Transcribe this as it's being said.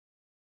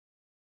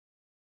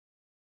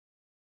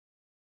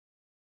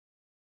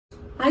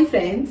Hi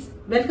friends,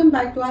 welcome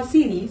back to our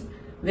series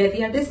where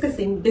we are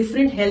discussing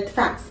different health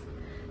facts.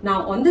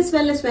 Now on this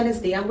Wellness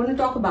Wednesday, I'm going to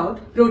talk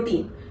about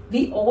protein.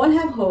 We all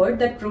have heard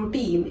that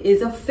protein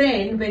is a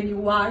friend when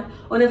you are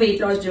on a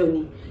weight loss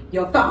journey.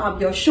 Your carb,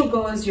 your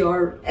sugars,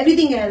 your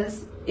everything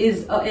else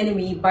is an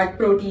enemy, but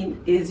protein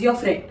is your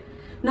friend.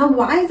 Now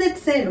why is it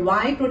said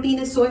why protein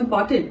is so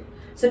important?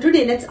 So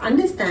today let's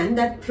understand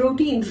that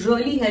protein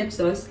really helps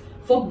us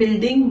for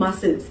building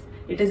muscles.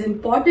 It is an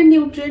important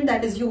nutrient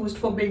that is used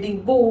for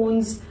building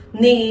bones,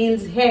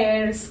 nails,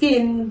 hair,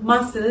 skin,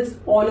 muscles,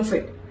 all of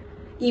it.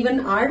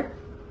 Even our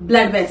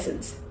blood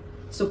vessels.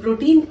 So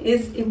protein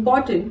is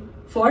important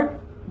for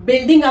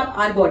building up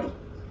our body.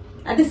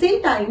 At the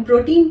same time,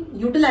 protein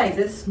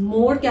utilizes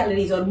more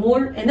calories or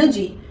more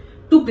energy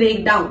to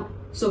break down.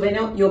 So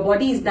when your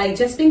body is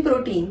digesting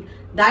protein,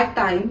 that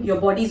time your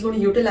body is going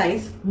to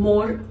utilize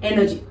more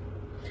energy.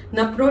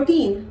 Now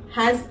protein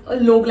has a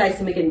low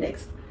glycemic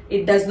index.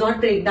 It does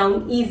not break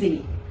down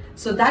easily.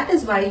 So that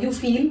is why you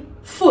feel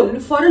full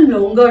for a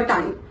longer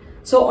time.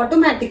 So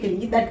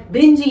automatically that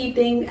binge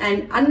eating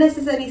and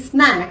unnecessary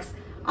snacks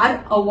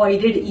are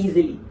avoided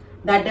easily.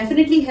 That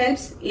definitely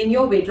helps in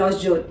your weight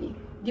loss journey.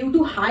 Due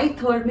to high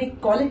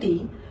thermic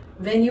quality,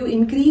 when you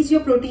increase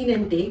your protein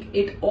intake,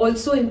 it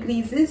also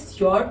increases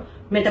your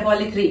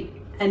metabolic rate.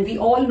 And we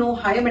all know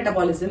higher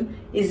metabolism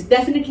is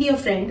definitely a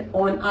friend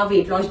on our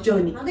weight loss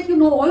journey. Now that you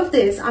know all of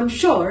this, I'm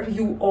sure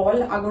you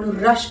all are going to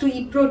rush to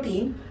eat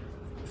protein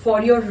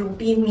for your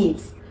routine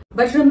meals.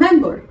 But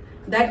remember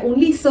that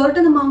only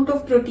certain amount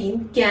of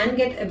protein can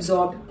get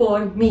absorbed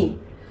per meal.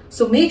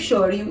 So make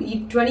sure you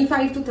eat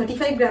 25 to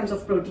 35 grams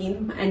of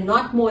protein and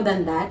not more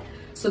than that,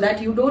 so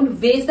that you don't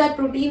waste that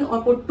protein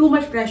or put too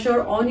much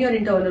pressure on your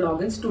internal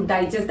organs to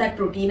digest that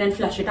protein and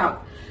flush it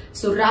out.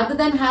 So rather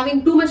than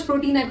having too much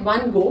protein at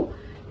one go,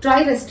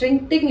 try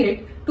restricting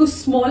it to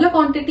smaller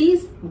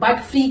quantities but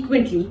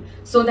frequently,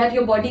 so that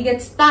your body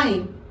gets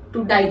time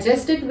to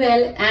digest it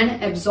well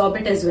and absorb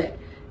it as well.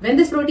 When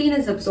this protein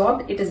is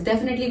absorbed, it is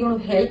definitely going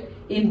to help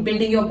in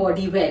building your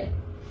body well.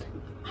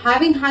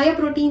 Having higher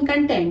protein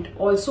content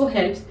also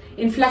helps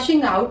in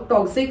flushing out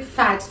toxic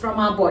fats from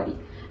our body,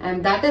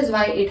 and that is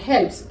why it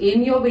helps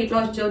in your weight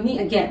loss journey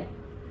again.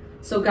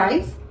 So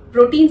guys,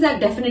 proteins are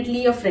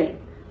definitely a friend,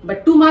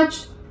 but too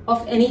much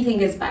of anything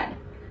is bad.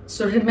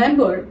 So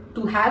remember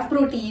to have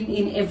protein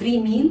in every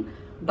meal,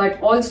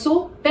 but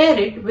also pair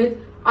it with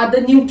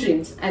other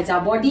nutrients, as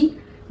our body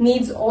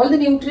needs all the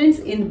nutrients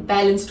in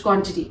balanced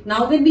quantity.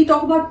 Now when we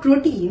talk about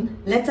protein,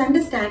 let's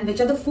understand which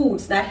are the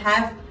foods that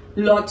have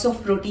lots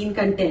of protein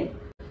content.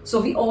 So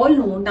we all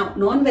know now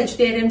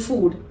non-vegetarian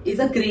food is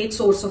a great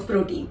source of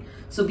protein.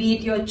 So be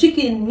it your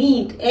chicken,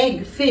 meat,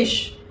 egg,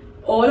 fish,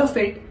 all of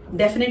it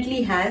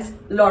definitely has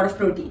a lot of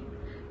protein.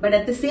 But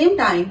at the same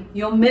time,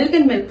 your milk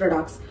and milk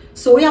products,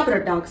 soya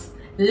products,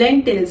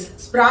 lentils,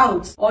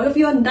 sprouts, all of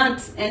your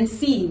nuts and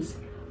seeds,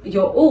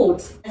 your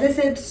oats, as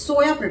I said,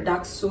 soya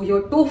products, so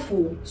your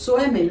tofu,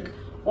 soya milk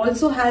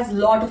also has a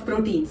lot of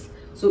proteins.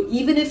 So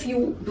even if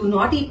you do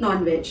not eat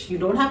non-veg, you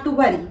don't have to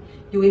worry.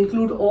 You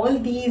include all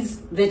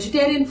these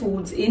vegetarian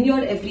foods in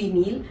your every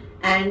meal,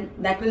 and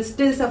that will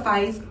still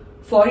suffice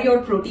for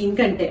your protein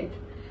content.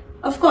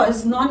 Of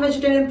course,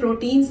 non-vegetarian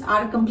proteins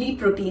are complete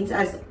proteins,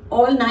 as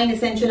all 9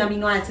 essential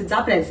amino acids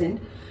are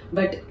present.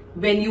 But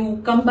when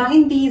you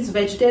combine these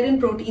vegetarian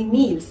protein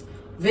meals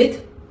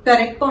with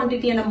correct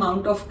quantity and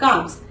amount of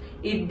carbs,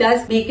 it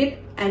does make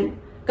it a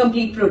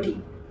complete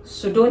protein.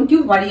 So don't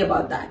you worry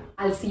about that.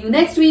 I'll see you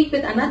next week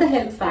with another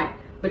health fact.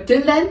 But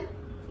till then,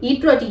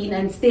 eat protein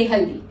and stay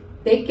healthy.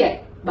 Take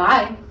care.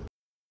 Bye.